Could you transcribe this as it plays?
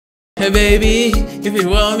Hey baby, if you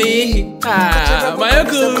want me,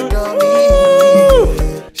 Mayorkun.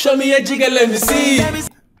 Show me a jigger, let me see.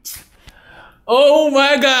 Oh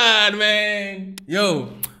my God, man.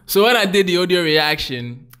 Yo, so when I did the audio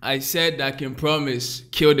reaction, I said that Can Promise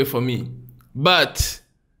killed it for me. But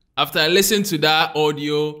after I listened to that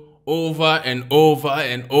audio over and over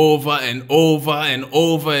and over and over and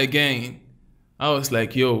over again, I was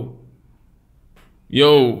like, yo,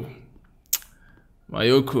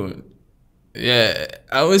 Mayorkun. Yeah,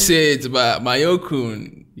 I would say it's about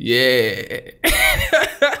Mayorkun. Yeah.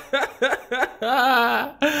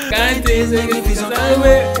 Can't taste it if it's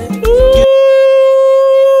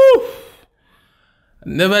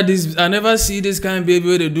I never see this kind of baby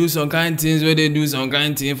where they do some kind of things where they do some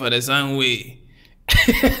kind of thing for the same way.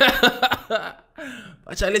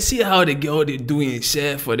 But let's see how the girl they doing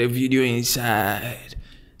share for the video inside.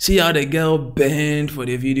 See how the girl bend for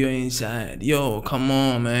the video inside. Yo, come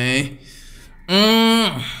on, man.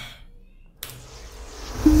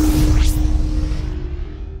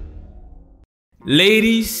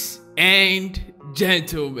 Ladies and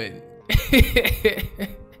gentlemen,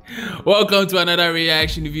 welcome to another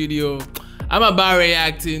reaction video. I'm about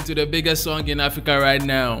reacting to the biggest song in Africa right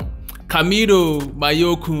now. Camidoh,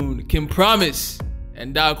 Mayorkun, Can Promise,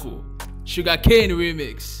 and Darkoo, Sugarcane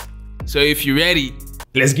remix. So if you're ready,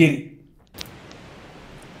 let's get it.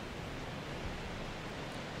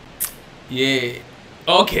 Yeah.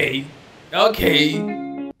 Okay.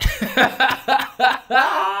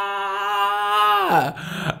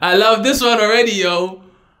 I love this one already, yo.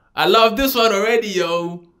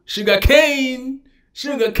 Sugarcane.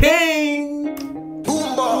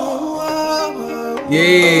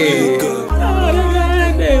 Yeah.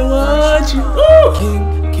 They want you.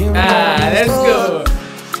 Let's go.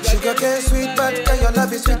 Sugarcane sweet, but your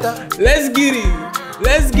love is sweeter. Let's get it.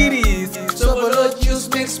 So blood juice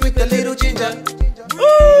mixed with a little ginger.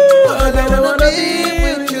 I wanna be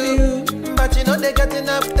with you. But you know they got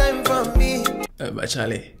enough time for me. But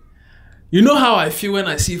Charlie, you know how I feel when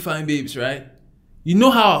I see fine babes, right? You know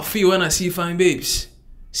how I feel when I see fine babes.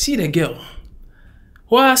 See the girl.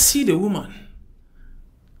 Or I see the woman.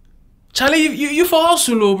 Charlie, you for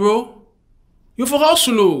hustle, bro. You for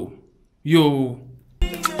hustle, yo.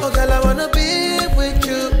 Oh girl, I wanna be with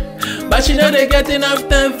you. But you know they got enough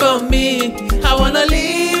time for me. I wanna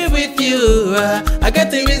live with you. I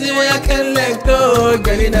got the reason why I can't let go.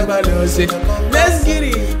 Girl, you never know, say, let's get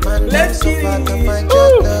it.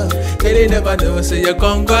 Girl, you never know, say, you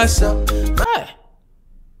come go so. Hi,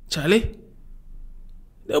 Charlie.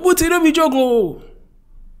 The booty don't be joke.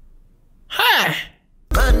 Hi.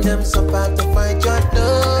 Man, them so far to find your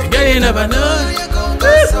love. Girl, you never know.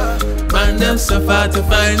 Man, them so far to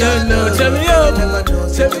find your love. Tell me up.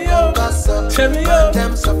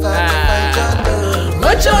 Them so far to find your love.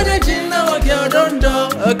 Much on the gym now, girl, don't do.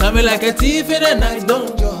 Coming like a thief in the night,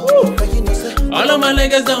 don't do. All of my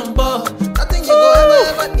niggas don't ball. Nothing you go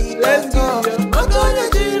ever need. Let's go. Much on the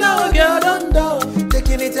gym now, girl, don't do.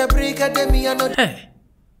 Taking it a break at them, me I know. Hey,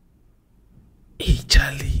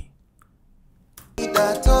 Charlie.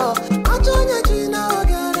 That all. Much on the gym now,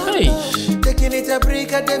 girl. Hey. Taking it a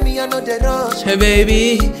break at them, me I know the rush. Hey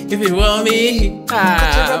baby, if you want me,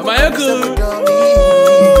 Mayorkun.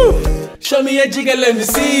 Show me a jigger, let me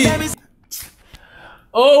see.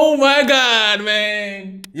 Oh my God,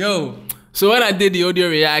 man. Yo, so when I did the audio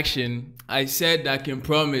reaction, I said that Can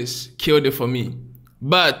Promise killed it for me.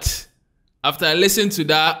 But after I listened to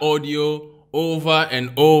that audio over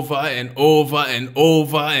and over and over and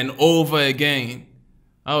over and over again,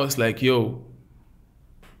 I was like, yo,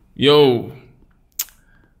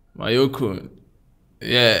 Mayorkun.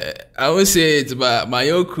 Yeah, I would say it's about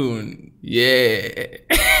Mayorkun. Yeah.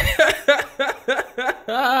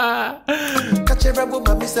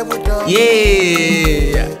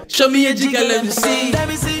 Yeah. Show me a jigger, let me see. I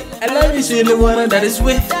love you, see the one that is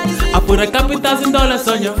with. I put a couple $1,000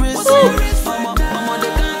 on your wrist.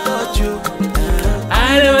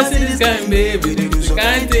 I never see this kind, baby. This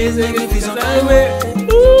kind of things that can feel that way.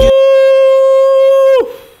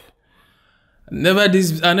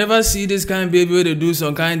 I never see this kind of baby where they do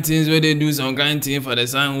some kind of things where they do some kind of thing for the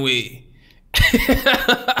same way.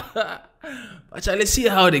 But let's see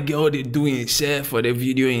how the girl they doing share for the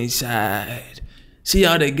video inside. See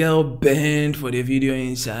how the girl bend for the video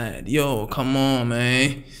inside. Yo, come on,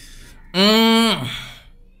 man. I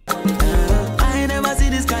never see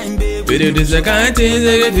this kind of baby. But it is the kind of things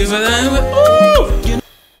that get people that way.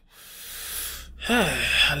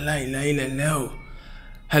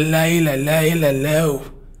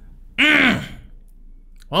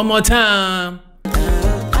 One more time.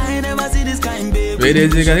 I never see this kind, baby. But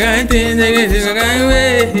it's the kind of thing that gets people that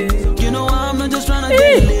way.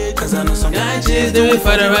 can't chase do it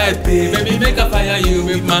for the right pay. Baby, make a fire you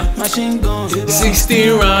with my Machine gun.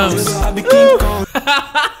 16 rounds. I be King Kong.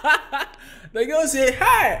 The girl say,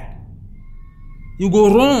 hi. You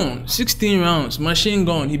go run. 16 rounds. Machine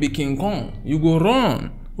gun. He be King Kong. You go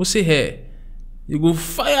run. Who say hey? You go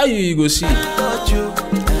fire you go see. I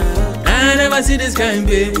never see this kind,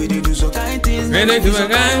 babe. We do so kind things. When I do a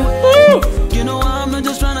kind. You know I'm not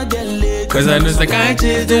just trying to get lit. Cause I know the kind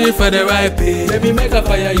chase do it for the right pay. Baby, make a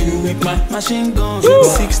fire you with my Machine gun.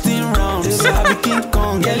 16 rounds. I be King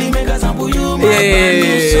Kong. Girl, make a sample you.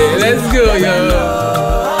 Yeah, let's go, yo.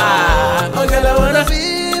 Okay, I wanna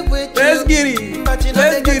be with you. let's get it. But you know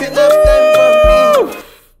Let's they get get it. enough time for me.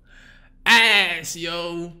 Ass,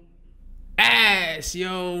 yo. Ass,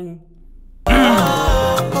 yo.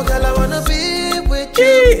 Oh, girl, I wanna be with you.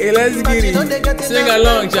 Hey, let's But get you know they it. got Sing enough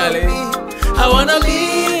along, time for Charlie. me. I wanna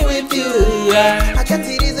be with you. Yeah. I can't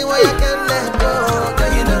see reason why you can't let go.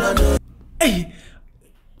 Girl, you never know. Hey.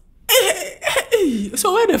 Hey.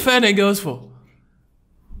 So where the fan girls for?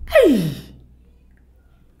 Hey.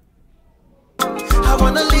 I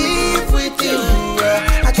wanna live with you.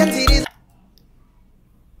 I can't see reason.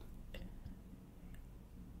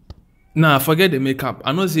 Nah, forget the makeup.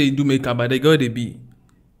 I know say you do makeup, but the girl they be.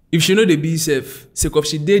 If she know the be safe, sake of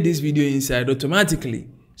she did this video inside automatically.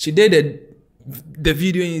 She did the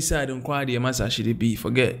video inside on quality massa she dey be.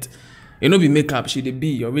 Forget. You know be makeup, she dey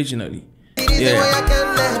be originally. Reason why I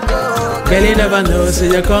can't let go. Girl, you never know,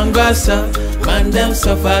 say you can't go so. Man, them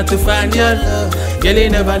suffer to find your love. Girl, you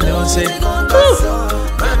never know, say.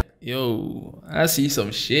 Yo, I see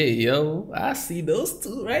some shit, yo. I see those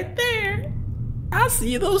two right there. I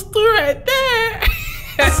see those two right there.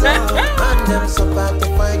 Man, them so bad to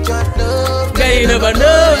find your love. Girl, you never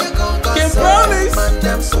know. Can promise. Man,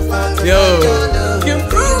 them so bad to Yo, find your love. can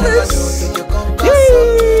promise.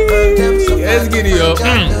 Yee. Let's get it up.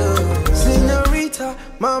 Senorita,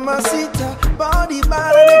 mamacita, body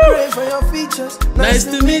bad and I pray for your features. Nice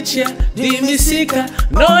to meet ya, Dimi Sika.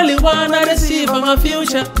 The only one I see for my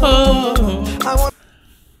future. Oh,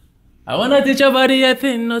 I wanna teach your body a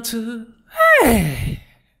thing or two. Hey,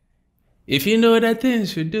 if you know the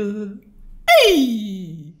things you do.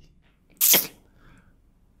 Hey,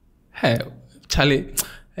 hey, Charlie.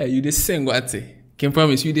 Hey, you the sing what? Can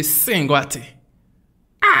promise you the sing what?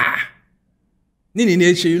 Nini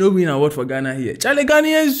nature, you know we an award for Ghana here. Charlie,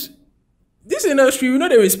 Ghanaians, this industry, we know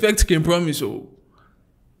they respect Can Promise. Oh,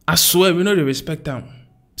 I swear, we know they respect them.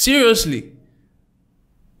 Seriously.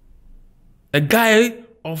 A guy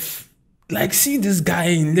of, like, see this guy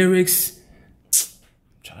in lyrics.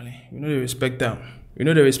 Charlie, we know they respect them. We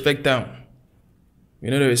know they respect them. We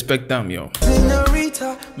know they respect them, yo.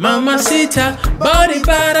 Senorita, Mamacita, body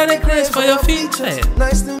bad and the craze for your features.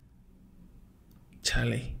 nice to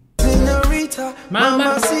Charlie. Senorita, Mamacita,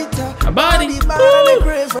 mamacita, body bad and I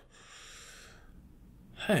pray for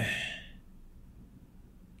Hey,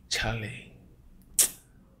 Charlie.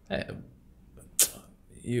 Hey,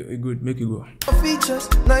 you good, make you go. your features.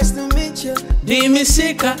 Nice to meet you. Dimi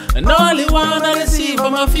Sika, and only one I see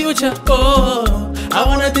for my future. Oh, I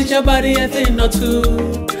wanna teach your body a thing or two.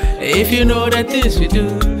 If you know the things you do,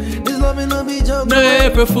 This love me no be joke. no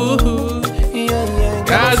April Fool. Yeah.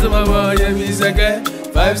 Cause my boy, yeah, me second.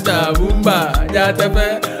 5-star boomba,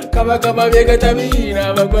 Jatape, Kama Vega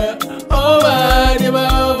Tamina, Baba. Oh, my dear,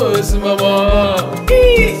 my boy.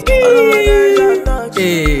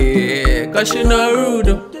 Cause you know rude.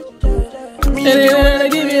 And they wanna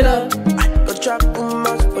give it up. Go trap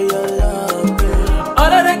much for your love.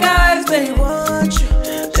 All of the guys, they Want you.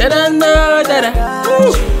 they don't know that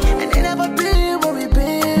And they never been where we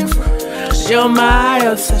been from. you're my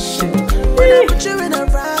obsession. When I put you in a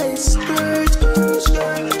right skirt.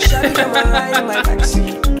 Shawty come around my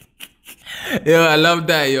taxi. Yo, I love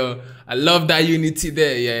that, yo. I love that unity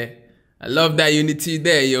there, yeah. I love that unity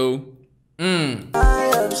there, yo.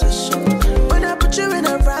 My obsession. When I put you in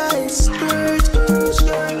a right skirt.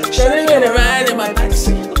 Shawty gonna ride in my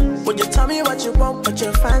taxi. Would you tell me what you want, what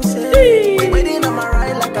you fancy? Waiting on my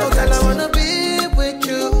ride like a taxi. I wanna be with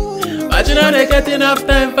you. But you know they get enough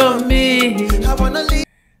time for me. I wanna leave.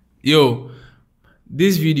 Yo,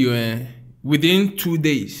 this video, within 2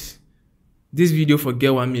 days, this video for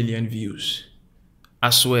get 1 million views. I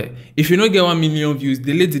swear. If you don't get 1 million views,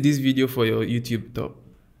 delete this video for your YouTube top.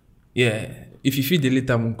 Yeah, if you feel delete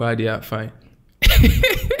them, fine.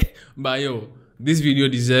 But yo, this video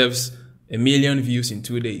deserves 1 million views in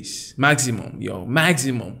 2 days. Maximum, yo.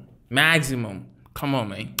 Maximum. Come on,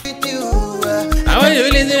 man. I want you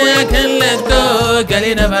really say I can't let go. Girl,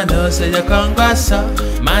 you never know, so you can't go so.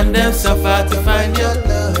 Man, them suffer to find your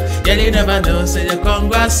love. Girl, you never know, say you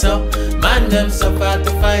congrats, so man, them suffer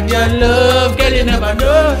to find your love. Girl, you never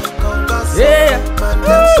know. Yeah. Man,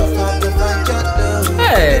 them suffer to find your love.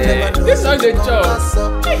 Hey, this song the job.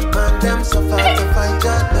 Man, them suffer to find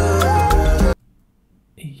your love.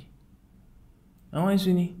 Hey, I want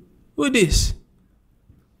Sweeney. Who this?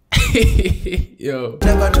 Yo.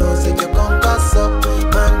 Never know, say you congrats, so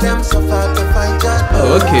man, them suffer to find your love.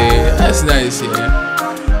 Oh, okay, that's nice,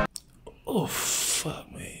 yeah. Oh, fuck,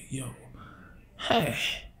 man. Yo. Hey.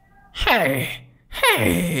 Hey.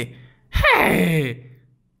 Hey. Hey.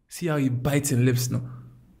 See how he bites in lips now.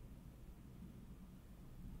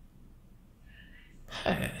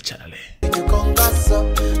 Hey, Charlie. You congrats, so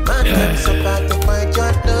man, them suffer to find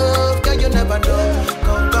your love. Girl, you never know.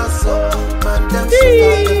 Congrats, so man, them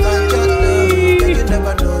suffer to find your love. Girl, you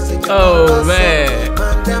never know, say you Oh, man.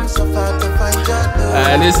 man, them suffer to find your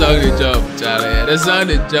love. This song the job, Charlie. This song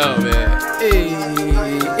the job, man. Hey,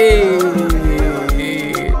 hey.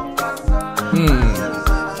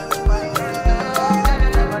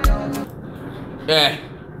 Yeah.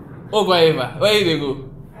 Oh, whatever. Where you dey go?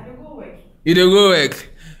 I don't go work. You dey go work.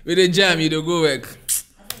 With the jam, you dey go work.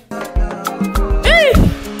 Hey.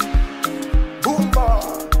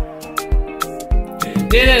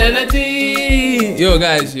 Yo,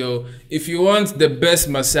 guys, yo. If you want the best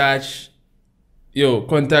massage, yo,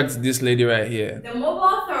 contact this lady right here. The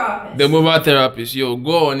mobile therapist. The mobile therapist, yo,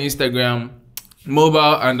 go on Instagram,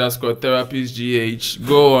 mobile_therapist GH.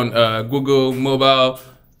 Go on Google mobile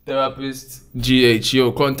therapist GH.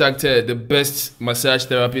 Yo, contact her, the best massage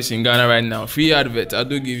therapist in Ghana right now. Free advert, I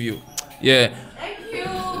do give you. Yeah. Thank you.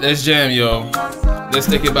 Let's jam, yo. Let's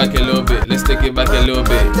take it back a little bit. Let's take it back a little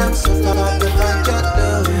bit. Them suffer to find your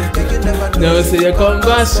love. Girl, you never know. No, say you come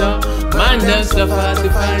back, so man, them suffer to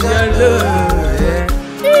find your love. Yeah.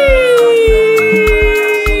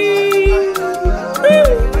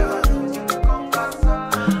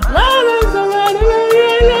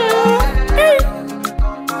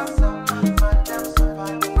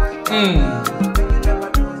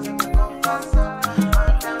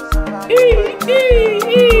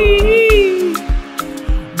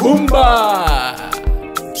 Boomba!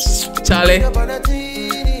 Charlie,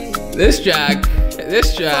 this track.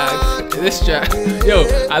 Yo,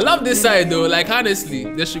 I love this side though. Like honestly,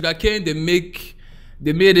 the Sugarcane they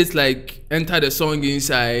made it like enter the song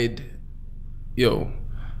inside. Yo,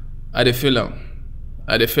 I dey feel am.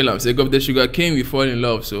 Say of the Sugarcane we fall in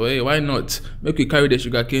love. So hey, why not? Make we carry the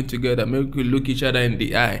Sugarcane together. Make we look each other in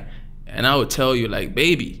the eye, and I will tell you like,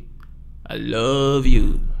 baby, I love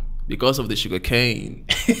you because of the Sugarcane.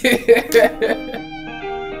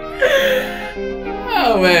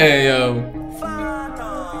 Oh man, yo.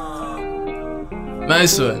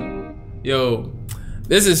 Nice one. Yo,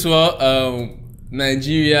 this is what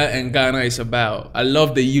Nigeria and Ghana is about. I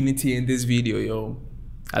love the unity in this video, yo.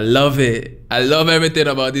 I love it. I love everything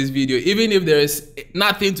about this video. Even if there is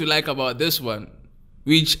nothing to like about this one,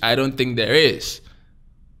 which I don't think there is.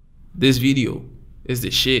 This video is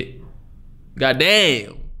the shit.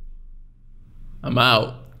 Goddamn. I'm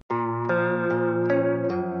out.